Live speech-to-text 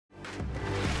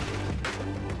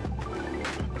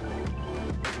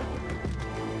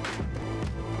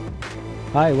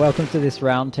Hi, welcome to this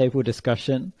roundtable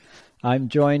discussion. I'm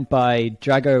joined by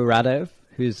Radev,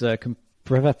 who's a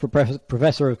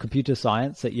professor of computer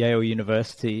science at Yale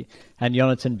University, and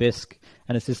Yonatan Bisk,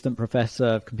 an assistant professor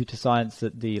of computer science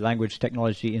at the Language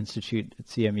Technology Institute at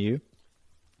CMU.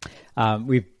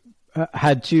 We've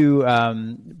had two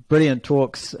brilliant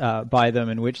talks by them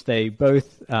in which they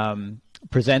both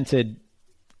presented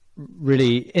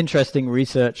really interesting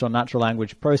research on natural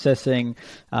language processing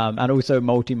and also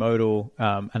multimodal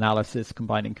analysis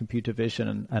combining computer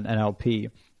vision and NLP.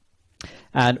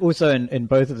 And also in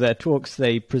both of their talks,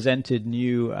 they presented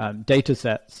new data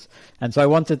sets. And so I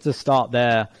wanted to start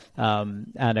there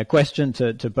and a question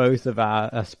to both of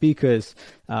our speakers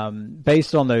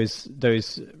based on those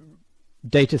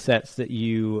data sets that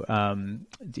you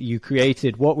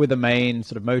created. What were the main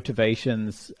sort of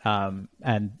motivations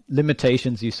and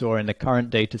limitations you saw in the current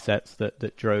data sets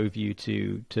that drove you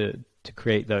to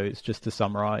create those, just to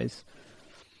summarize?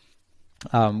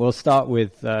 We'll start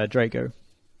with Drago.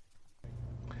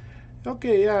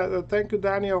 Okay, yeah, thank you,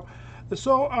 Daniel.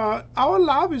 So our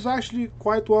lab is actually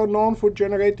quite well known for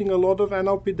generating a lot of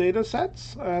NLP data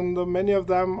sets, and many of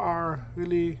them are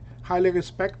really highly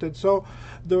respected. So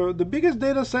the biggest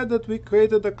data set that we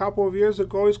created a couple of years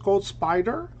ago is called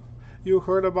Spider. You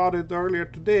heard about it earlier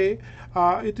today.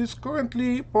 It is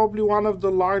currently probably one of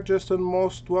the largest and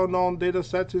most well-known data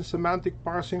sets in semantic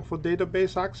parsing for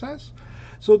database access.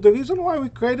 So the reason why we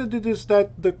created it is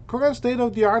that the current state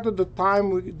of the art at the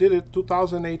time we did it,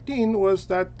 2018, was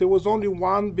that there was only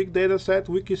one big data set,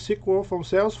 WikiSQL from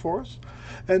Salesforce,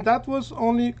 and that was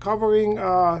only covering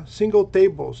single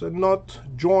tables and not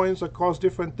joins across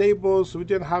different tables. We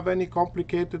didn't have any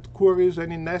complicated queries,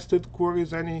 any nested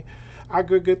queries, any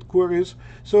aggregate queries.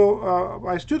 So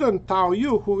my student Tao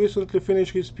Yu, who recently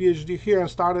finished his PhD here and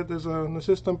started as an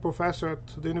assistant professor at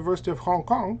the University of Hong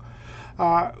Kong,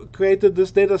 created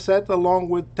this data set along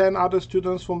with 10 other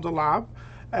students from the lab.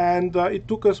 And it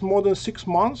took us more than 6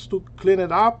 months to clean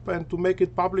it up and to make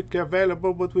it publicly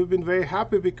available, but we've been very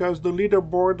happy because the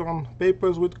leaderboard on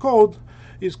Papers with Code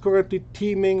is currently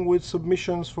teeming with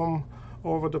submissions from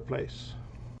all over the place.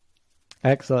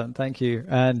 Excellent, thank you.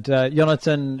 And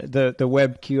Yonatan, the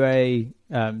Web QA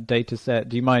data set,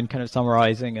 do you mind kind of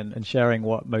summarizing and sharing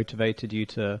what motivated you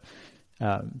to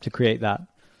create that?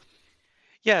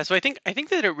 Yeah, so I think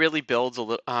that it really builds a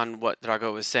little on what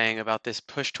Drago was saying about this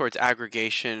push towards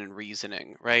aggregation and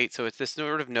reasoning, right? So it's this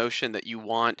sort of notion that you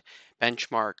want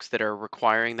benchmarks that are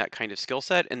requiring that kind of skill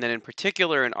set, and then in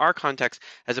particular in our context,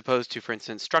 as opposed to, for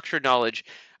instance, structured knowledge,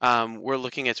 we're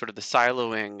looking at sort of the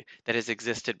siloing that has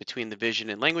existed between the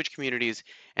vision and language communities.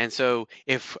 And so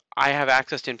if I have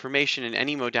access to information in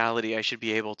any modality, I should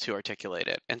be able to articulate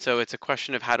it. And so it's a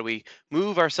question of how do we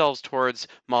move ourselves towards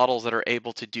models that are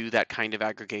able to do that kind of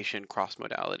aggregation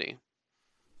cross-modality.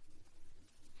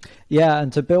 Yeah,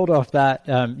 and to build off that,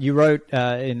 you wrote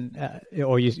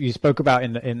or you spoke about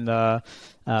in the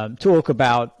talk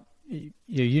about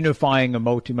unifying a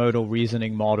multimodal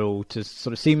reasoning model to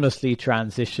sort of seamlessly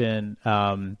transition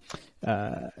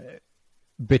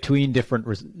between different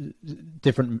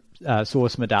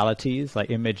source modalities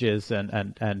like images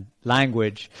and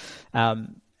language.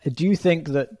 Do you think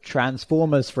that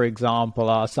transformers, for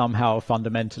example, are somehow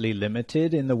fundamentally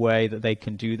limited in the way that they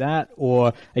can do that?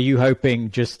 Or are you hoping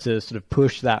just to sort of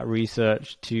push that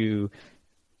research to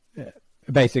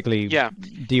basically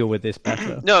deal with this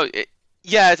better? No,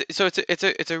 so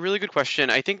it's a really good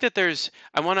question. I think that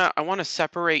I want to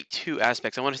separate two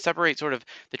aspects. I want to separate sort of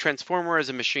the transformer as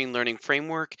a machine learning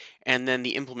framework and then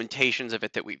the implementations of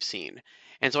it that we've seen.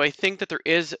 And so I think that there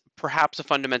is perhaps a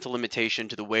fundamental limitation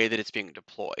to the way that it's being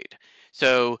deployed.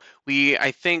 So we,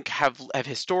 I think, have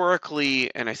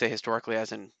historically, and I say historically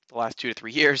as in the last 2 to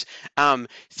 3 years,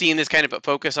 seen this kind of a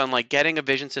focus on like getting a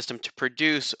vision system to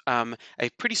produce a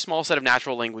pretty small set of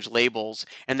natural language labels,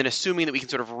 and then assuming that we can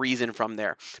sort of reason from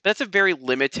there. But that's a very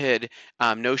limited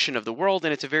notion of the world,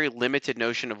 and it's a very limited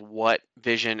notion of what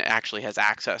vision actually has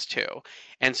access to.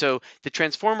 And so the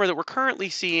transformer that we're currently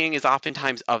seeing is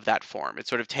oftentimes of that form. It's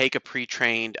sort of take a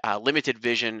pre-trained limited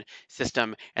vision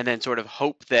system and then sort of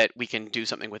hope that we can do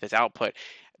something with its output.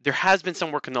 There has been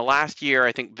some work in the last year,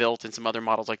 I think Vilt and some other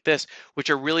models like this, which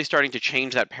are really starting to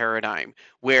change that paradigm,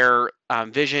 where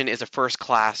vision is a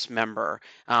first-class member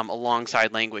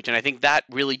alongside language. And I think that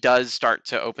really does start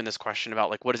to open this question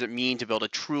about, like, what does it mean to build a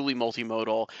truly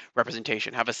multimodal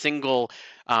representation, have a single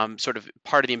sort of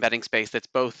part of the embedding space that's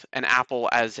both an apple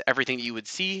as everything that you would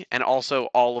see, and also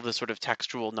all of the sort of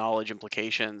textual knowledge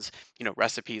implications,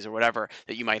 recipes or whatever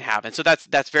that you might have. And so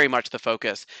that's very much the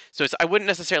focus. So I wouldn't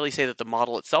necessarily say that the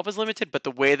model itself is limited, but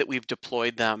the way that we've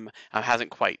deployed them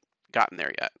hasn't quite gotten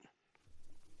there yet.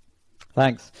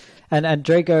 Thanks. And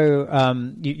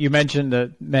Drago, you mentioned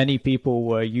that many people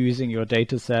were using your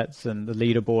data sets and the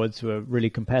leaderboards were really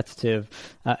competitive.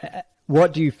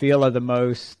 What do you feel are the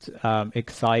most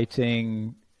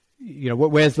exciting,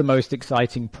 where's the most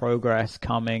exciting progress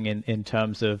coming in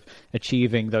terms of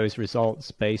achieving those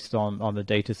results based on the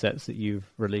data sets that you've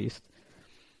released?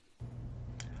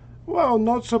 Well,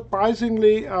 not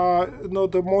surprisingly,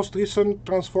 the most recent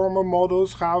transformer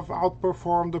models have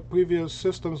outperformed the previous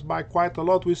systems by quite a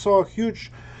lot. We saw a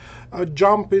huge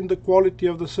jump in the quality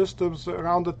of the systems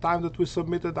around the time that we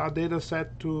submitted our data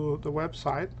set to the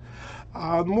website.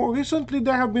 More recently,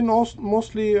 there have been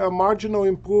mostly marginal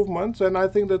improvements, and I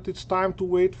think that it's time to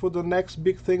wait for the next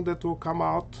big thing that will come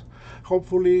out.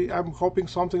 Hopefully, I'm hoping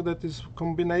something that is a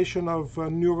combination of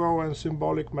neuro and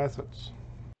symbolic methods.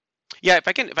 Yeah, if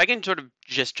I can sort of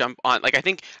just jump on, like I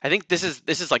think this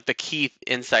is like the key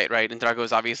insight, right? And Drago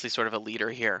is obviously sort of a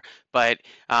leader here, but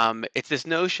it's this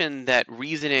notion that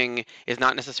reasoning is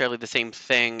not necessarily the same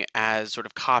thing as sort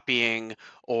of copying,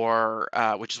 or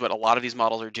which is what a lot of these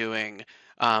models are doing,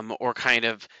 or kind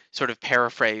of sort of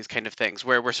paraphrase kind of things,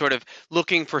 where we're sort of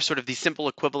looking for sort of these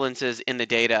simple equivalences in the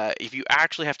data. If you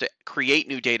actually have to create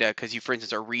new data because you, for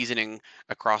instance, are reasoning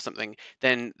across something,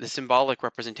 then the symbolic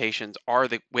representations are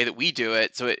the way that we do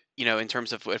it. So it, in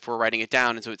terms of if we're writing it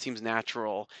down, and so it seems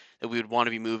natural that we would want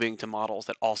to be moving to models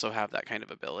that also have that kind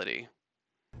of ability.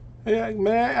 Yeah,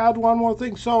 may I add one more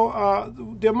thing? So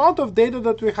the amount of data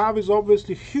that we have is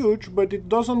obviously huge, but it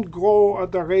doesn't grow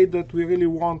at the rate that we really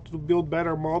want to build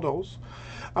better models.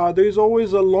 There is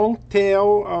always a long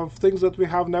tail of things that we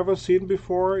have never seen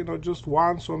before, just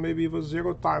once or maybe even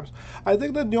 0 times. I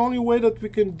think that the only way that we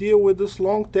can deal with this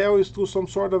long tail is through some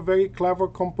sort of very clever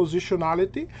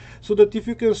compositionality, so that if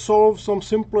you can solve some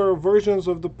simpler versions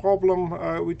of the problem,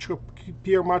 which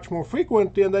appear much more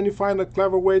frequently, and then you find a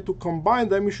clever way to combine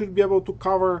them, you should be able to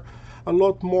cover a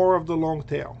lot more of the long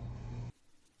tail.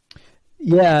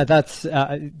 Yeah, that's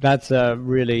a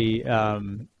really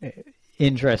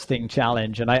interesting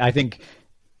challenge, and I think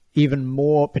even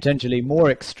more potentially more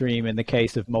extreme in the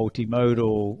case of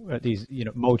multimodal these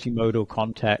multimodal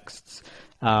contexts.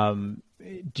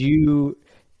 Do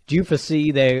you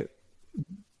foresee there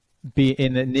be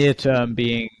in the near term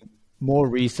being more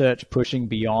research pushing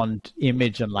beyond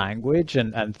image and language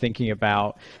and thinking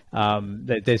about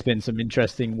there's been some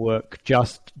interesting work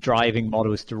just driving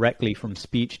models directly from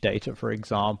speech data, for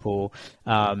example.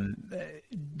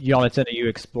 Yonatan, are you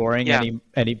exploring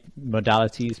any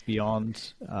modalities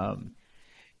beyond?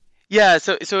 Yeah,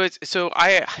 so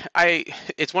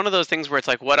it's one of those things where it's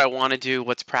like what I want to do,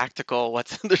 what's practical,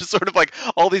 there's sort of like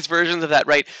all these versions of that,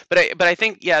 right? But I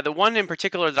think the one in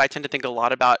particular that I tend to think a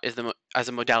lot about is as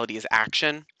a modality is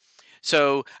action.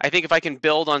 So I think if I can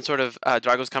build on sort of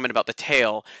Drago's comment about the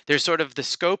tail, there's sort of the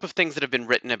scope of things that have been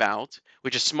written about,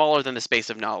 which is smaller than the space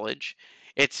of knowledge.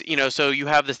 It's, so you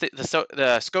have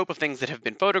the scope of things that have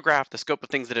been photographed, the scope of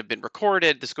things that have been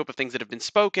recorded, the scope of things that have been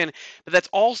spoken, but that's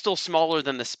all still smaller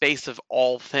than the space of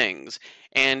all things.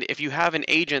 And if you have an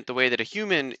agent, the way that a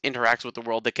human interacts with the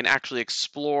world, that can actually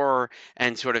explore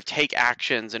and sort of take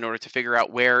actions in order to figure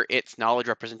out where its knowledge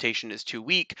representation is too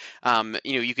weak,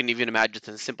 you can even imagine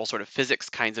in simple sort of physics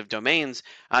kinds of domains.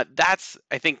 That's,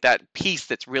 I think, that piece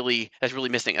that's really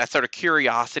missing. That sort of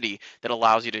curiosity that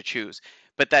allows you to choose.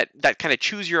 But that kind of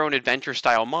choose your own adventure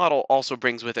style model also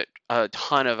brings with it a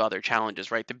ton of other challenges,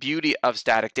 right? The beauty of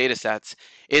static data sets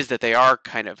is that they are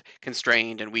kind of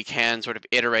constrained and we can sort of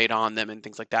iterate on them and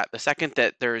things like that. The second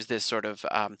that there is this sort of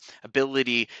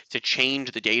ability to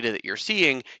change the data that you're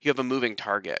seeing, you have a moving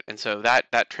target. And so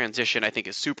that transition, I think,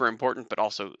 is super important, but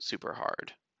also super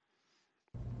hard.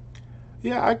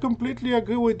 Yeah, I completely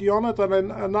agree with Yonatan.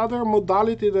 And another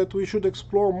modality that we should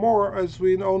explore more, as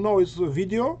we all know, is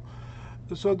video.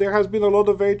 So there has been a lot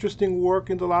of very interesting work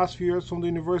in the last few years from the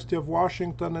University of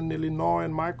Washington and Illinois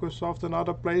and Microsoft and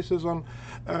other places on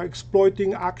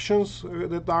exploiting actions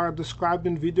that are described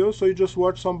in video. So you just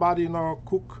watch somebody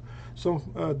cook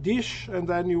some dish, and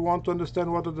then you want to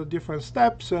understand what are the different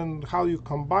steps and how you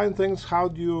combine things, how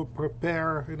do you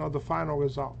prepare the final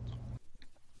result.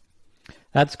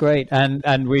 That's great,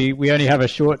 and we only have a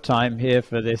short time here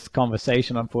for this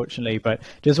conversation, unfortunately. But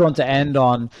just want to end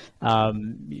on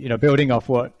building off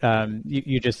what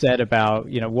you just said about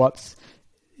what's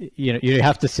you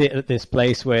have to sit at this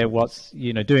place where what's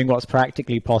doing what's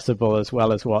practically possible as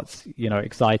well as what's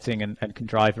exciting and can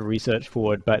drive the research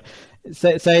forward. But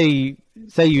say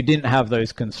you didn't have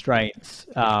those constraints,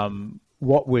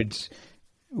 what would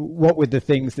the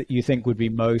things that you think would be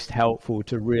most helpful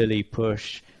to really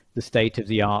push the state of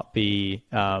the art be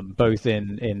both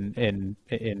in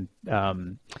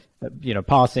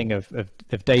parsing of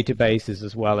databases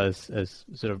as well as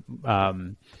sort of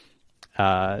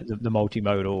the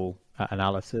multimodal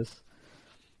analysis?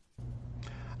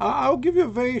 I'll give you a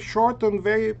very short and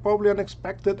very probably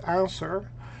unexpected answer.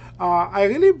 I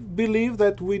really believe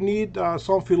that we need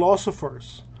some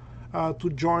philosophers to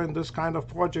join this kind of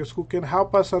projects who can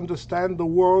help us understand the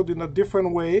world in a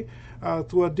different way,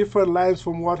 through a different lens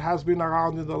from what has been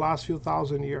around in the last few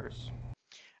thousand years.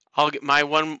 My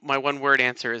one word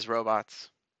answer is robots.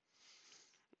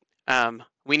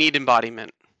 We need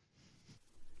embodiment.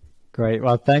 Great.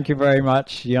 Well, thank you very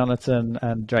much, Yonatan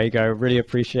and Drago. Really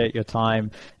appreciate your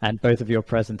time and both of your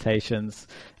presentations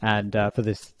and for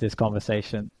this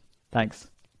conversation. Thanks.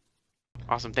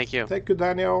 Awesome. Thank you. Thank you,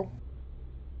 Daniel.